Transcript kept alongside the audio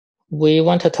We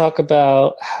want to talk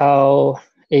about how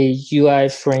a UI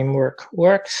framework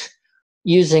works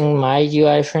using my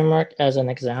UI framework as an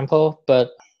example,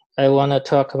 but I want to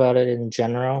talk about it in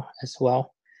general as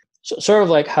well. So, sort of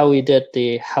like how we did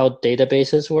the how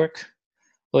databases work,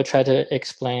 we'll try to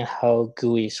explain how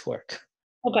GUIs work.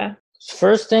 Okay.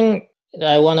 First thing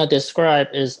I want to describe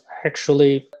is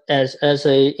actually as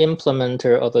a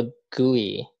implementer of a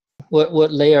GUI.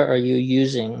 What layer are you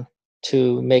using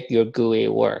to make your GUI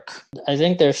work? I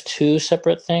think there's two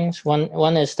separate things.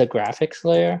 One is the graphics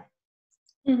layer.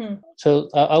 Mm-hmm. So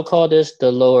I'll call this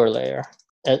the lower layer.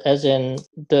 As in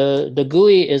the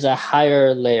GUI is a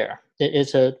higher layer.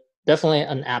 It's a definitely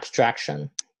an abstraction,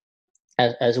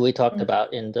 as we talked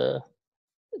about in the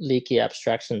leaky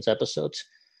abstractions episodes.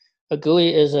 A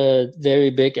GUI is a very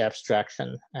big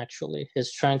abstraction, actually.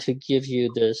 It's trying to give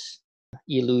you this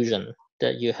illusion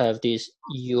that you have these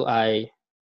UI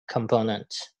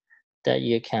components that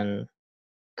you can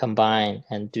combine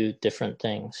and do different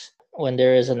things. When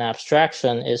there is an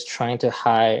abstraction, it's trying to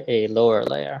hide a lower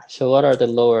layer. So what are the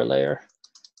lower layer?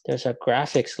 There's a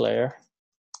graphics layer,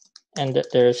 and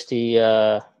there's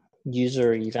the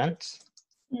user events,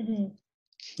 Mm-hmm.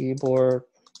 keyboard,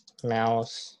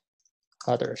 mouse,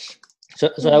 others. So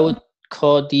I would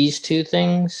call these two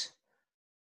things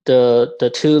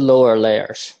the two lower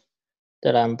layers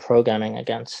that I'm programming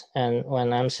against. And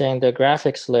when I'm saying the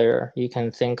graphics layer, you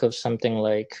can think of something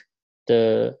like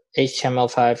the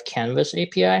HTML5 Canvas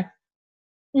API,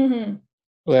 Mm-hmm.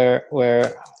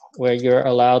 where you're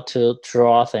allowed to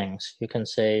draw things. You can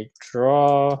say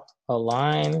draw a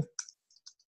line.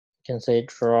 You can say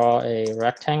draw a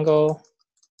rectangle,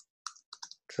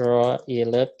 draw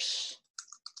ellipse,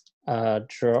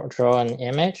 draw an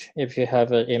image. If you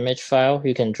have an image file,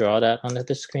 you can draw that onto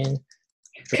the screen.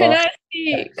 Can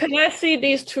Draw I see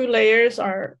these two layers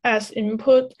are as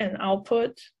input and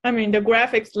output? I mean, the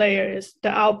graphics layer is the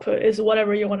output is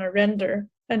whatever you want to render,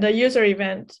 and the user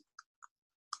event,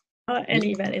 an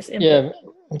event is input. Yeah,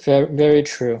 very, very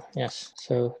true. Yes.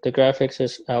 So the graphics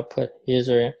is output,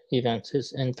 user events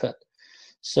is input.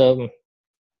 So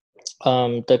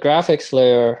the graphics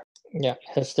layer, yeah,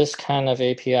 has this kind of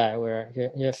API where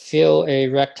you fill a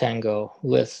rectangle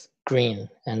with green,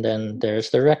 and then there's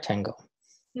the rectangle,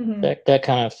 Mm-hmm. that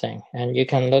kind of thing. And you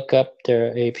can look up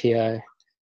their API.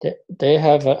 They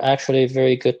have actually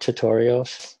very good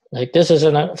tutorials. Like this is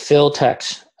a fill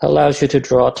text, allows you to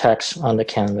draw text on the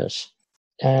canvas.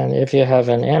 And if you have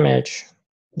an image,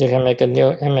 you can make a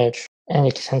new image and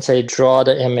you can say draw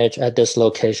the image at this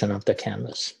location of the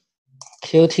canvas.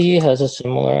 Qt has a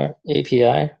similar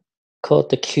API called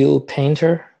the Q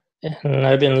Painter, and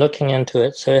I've been looking into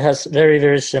it. So it has very,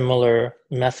 very similar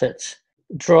methods.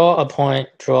 Draw a point,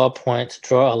 draw a point,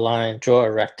 draw a line, draw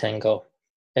a rectangle,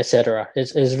 etc.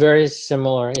 It's very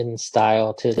similar in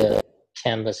style to the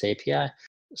Canvas API.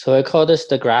 So I call this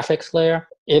the graphics layer.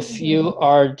 If you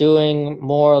are doing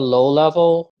more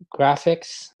low-level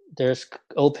graphics, there's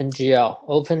OpenGL.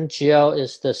 OpenGL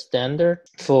is the standard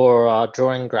for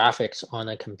drawing graphics on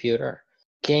a computer.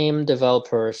 Game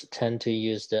developers tend to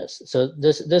use this. So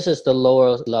this is the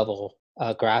lower level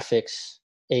graphics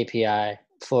API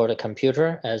for the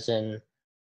computer, as in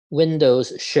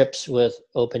Windows ships with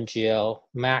OpenGL,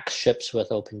 Mac ships with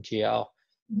OpenGL.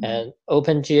 And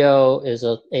OpenGL is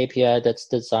an API that's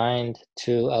designed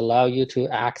to allow you to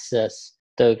access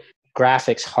the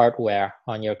graphics hardware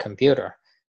on your computer.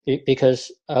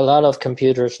 Because a lot of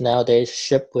computers nowadays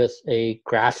ship with a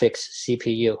graphics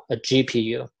CPU, a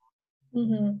GPU,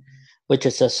 Mm-hmm. which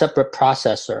is a separate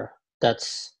processor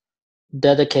that's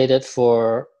dedicated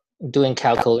for doing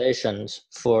calculations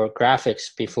for graphics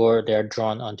before they're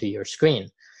drawn onto your screen,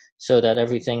 so that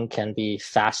everything can be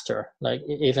faster. Like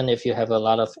even if you have a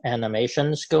lot of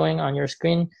animations going on your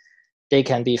screen, they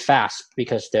can be fast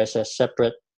because there's a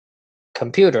separate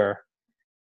computer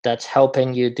that's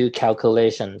helping you do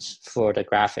calculations for the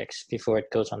graphics before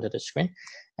it goes onto the screen.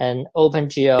 And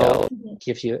OpenGL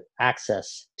gives you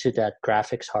access to that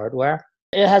graphics hardware.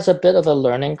 It has a bit of a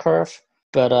learning curve,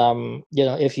 but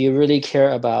if you really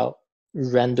care about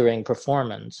rendering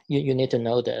performance, you need to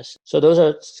know this. So those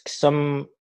are some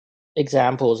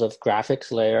examples of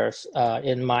graphics layers.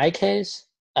 In my case,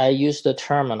 I use the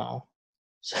terminal.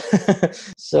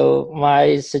 So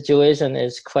my situation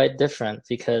is quite different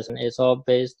because it's all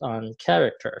based on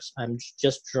characters. I'm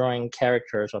just drawing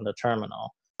characters on the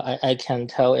terminal. I can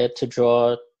tell it to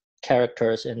draw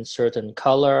characters in certain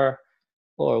color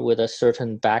or with a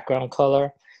certain background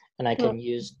color, and I can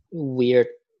use weird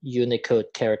Unicode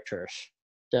characters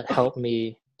that help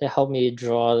me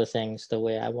draw the things the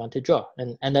way I want to draw.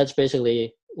 And that's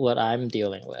basically what I'm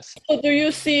dealing with. So do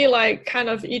you see like kind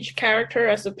of each character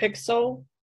as a pixel?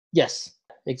 Yes,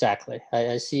 exactly.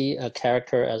 I see a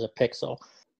character as a pixel.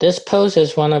 This pose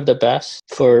is one of the best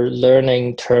for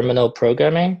learning terminal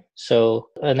programming. So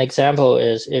an example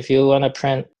is if you want to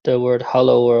print the word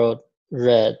hello world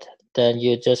red, then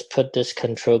you just put this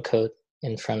control code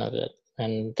in front of it.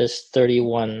 And this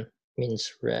 31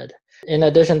 means red. In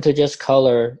addition to just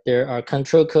color, there are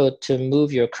control code to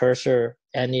move your cursor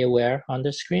anywhere on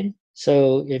the screen.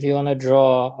 So if you want to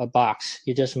draw a box,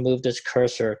 you just move this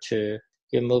cursor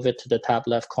you move it to the top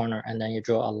left corner, and then you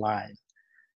draw a line.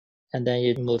 And then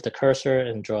you move the cursor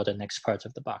and draw the next parts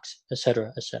of the box,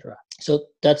 etc., etc. So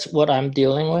that's what I'm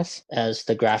dealing with as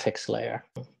the graphics layer.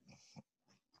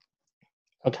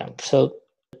 Okay, so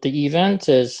the event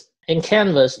is, in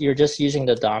Canvas, you're just using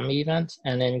the DOM event,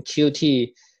 and in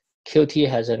Qt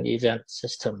has an event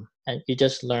system, and you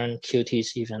just learn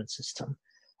Qt's event system.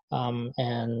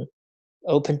 And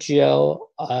OpenGL,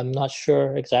 I'm not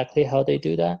sure exactly how they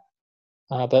do that,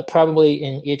 but probably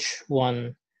in each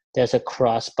one, there's a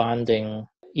corresponding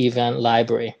event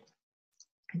library.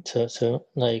 So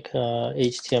like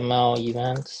HTML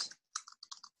events,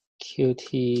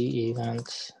 Qt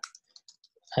events.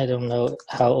 I don't know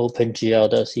how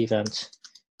OpenGL does events.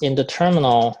 In the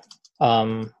terminal,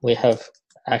 we have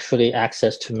actually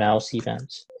access to mouse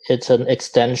events. It's an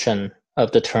extension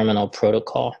of the terminal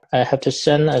protocol. I have to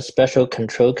send a special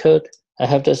control code. I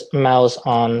have this mouse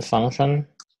on function,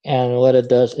 and what it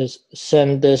does is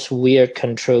send this weird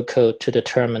control code to the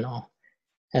terminal.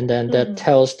 And then that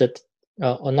tells that,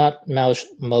 not mouse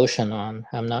motion on,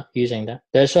 I'm not using that.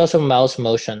 There's also mouse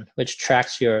motion, which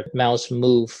tracks your mouse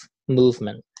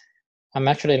movement. I'm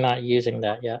actually not using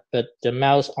that yet, but the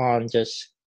mouse on just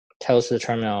tells the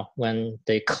terminal when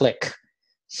they click,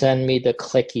 send me the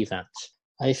click event.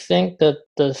 I think that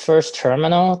the first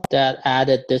terminal that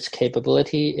added this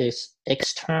capability is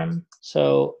Xterm.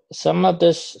 So some of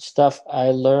this stuff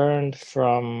I learned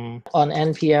from, on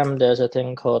NPM, there's a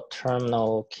thing called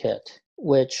Terminal Kit,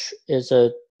 which is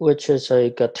a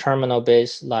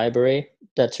terminal-based library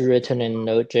that's written in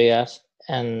Node.js.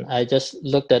 And I just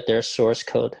looked at their source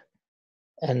code,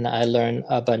 and I learned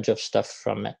a bunch of stuff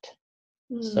from it.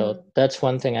 So that's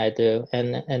one thing I do.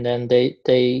 And then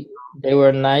they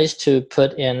were nice to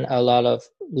put in a lot of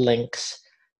links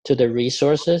to the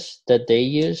resources that they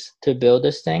use to build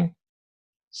this thing.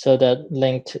 So that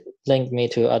linked me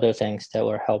to other things that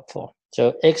were helpful.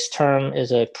 So Xterm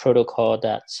is a protocol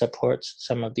that supports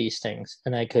some of these things,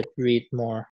 and I could read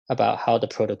more about how the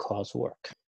protocols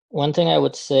work. One thing I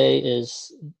would say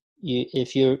is,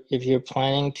 if you're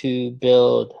planning to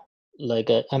build like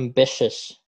an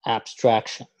ambitious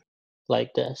abstraction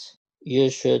like this, you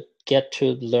should get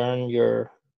to learn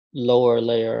your lower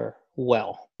layer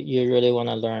well. You really want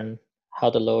to learn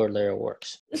how the lower layer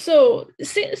works. So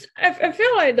since I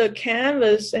feel like the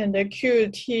Canvas and the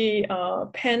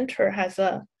Qt Painter has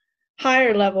a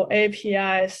higher level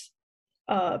APIs,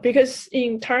 because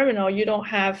in terminal you don't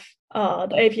have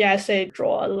the API say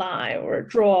draw a line or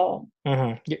draw.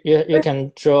 You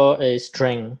can draw a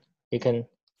string. You can.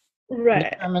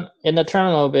 Right. In the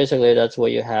terminal, basically, that's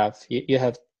what you have. You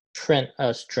have print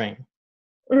a string.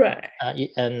 Right.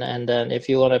 And then if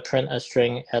you want to print a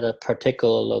string at a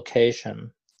particular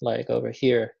location, like over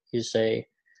here, you say,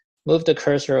 move the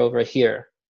cursor over here,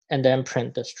 and then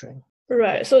print the string.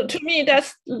 Right. So to me,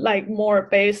 that's like more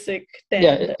basic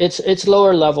than it's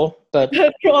lower level, but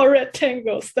draw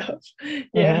rectangle stuff.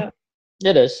 Yeah.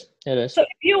 It is. So if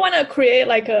you want to create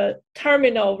like a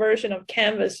terminal version of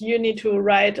Canvas, you need to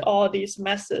write all these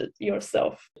methods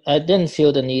yourself. I didn't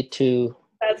feel the need to.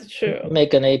 That's true.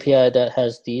 Make an API that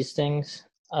has these things.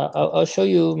 I'll show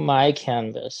you my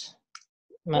canvas.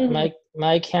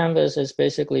 My canvas is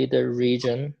basically the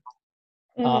region.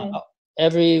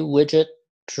 Every widget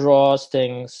draws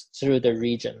things through the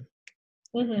region.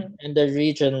 And the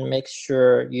region makes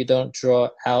sure you don't draw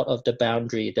out of the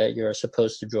boundary that you're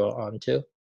supposed to draw onto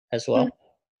as well.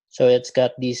 So it's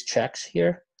got these checks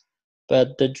here.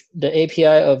 But the API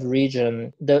of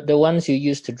region, the ones you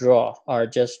use to draw are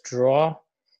just draw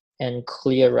and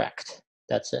clear rect.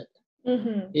 That's it.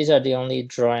 These are the only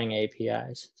drawing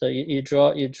APIs. So you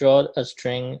draw a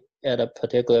string at a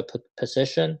particular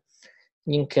position.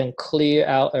 You can clear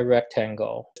out a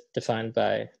rectangle defined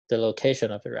by the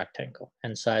location of the rectangle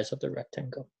and size of the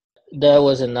rectangle. That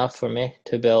was enough for me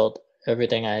to build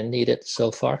everything I needed so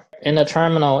far. In a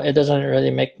terminal, it doesn't really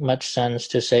make much sense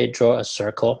to say draw a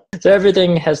circle. So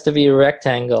everything has to be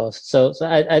rectangles. So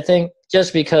I think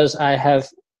just because I have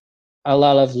a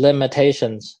lot of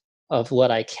limitations of what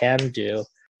I can do,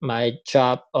 my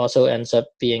job also ends up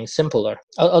being simpler.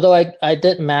 Although I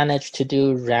did manage to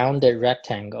do rounded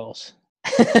rectangles.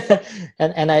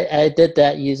 and I did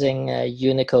that using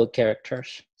Unicode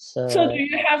characters. So do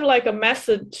you have like a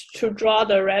method to draw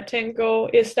the rectangle?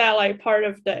 Is that like part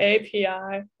of the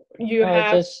API? You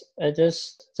have just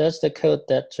the code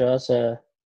that draws a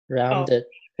rounded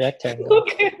rectangle.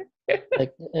 Okay.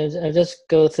 Like I just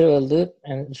go through a loop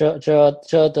and draw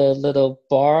the little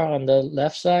bar on the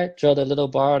left side, draw the little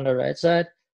bar on the right side,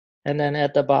 and then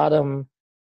at the bottom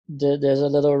there's a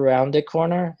little rounded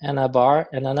corner and a bar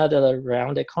and another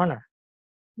rounded corner.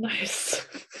 Nice.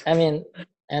 I mean,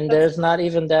 and there's not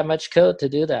even that much code to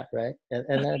do that, right?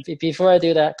 And then before I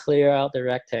do that, clear out the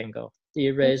rectangle,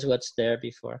 erase what's there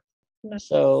before. Nice.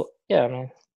 So yeah, I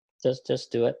mean,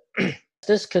 just do it.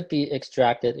 This could be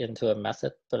extracted into a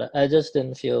method, but I just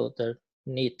didn't feel the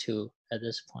need to at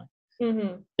this point.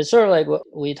 Mm-hmm. It's sort of like what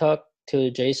we talked to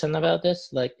Jason about this.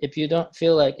 Like, if you don't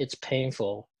feel like it's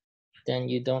painful, then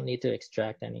you don't need to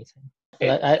extract anything.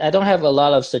 But I don't have a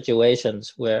lot of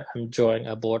situations where I'm drawing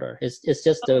a border. It's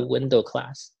just the window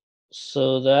class.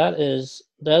 So that's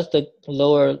the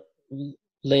lower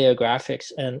layer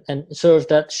graphics, and sort of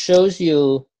that shows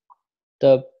you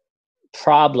the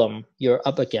problem you're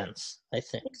up against. I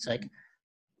think it's like,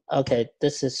 okay,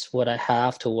 this is what I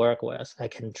have to work with. I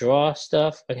can draw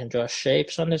stuff. I can draw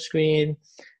shapes on the screen.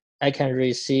 I can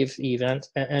receive events,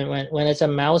 and when it's a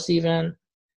mouse event,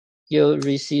 you'll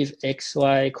receive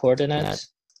XY coordinates,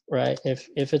 right? If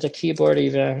it's a keyboard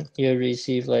event, you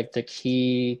receive like the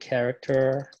key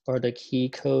character or the key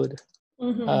code.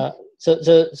 Mm-hmm.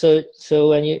 So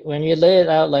when you lay it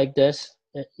out like this,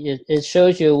 it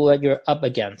shows you what you're up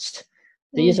against.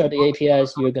 These are the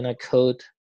APIs you're gonna code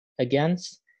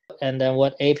against, and then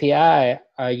what API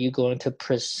are you going to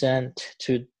present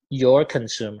to your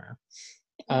consumer?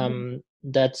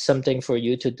 That's something for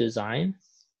you to design.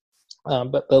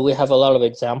 But we have a lot of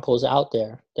examples out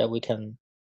there that we can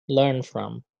learn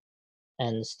from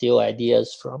and steal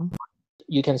ideas from.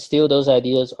 You can steal those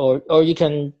ideas, or you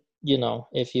can,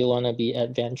 if you want to be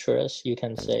adventurous, you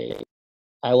can say,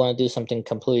 I want to do something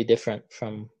completely different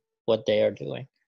from what they are doing.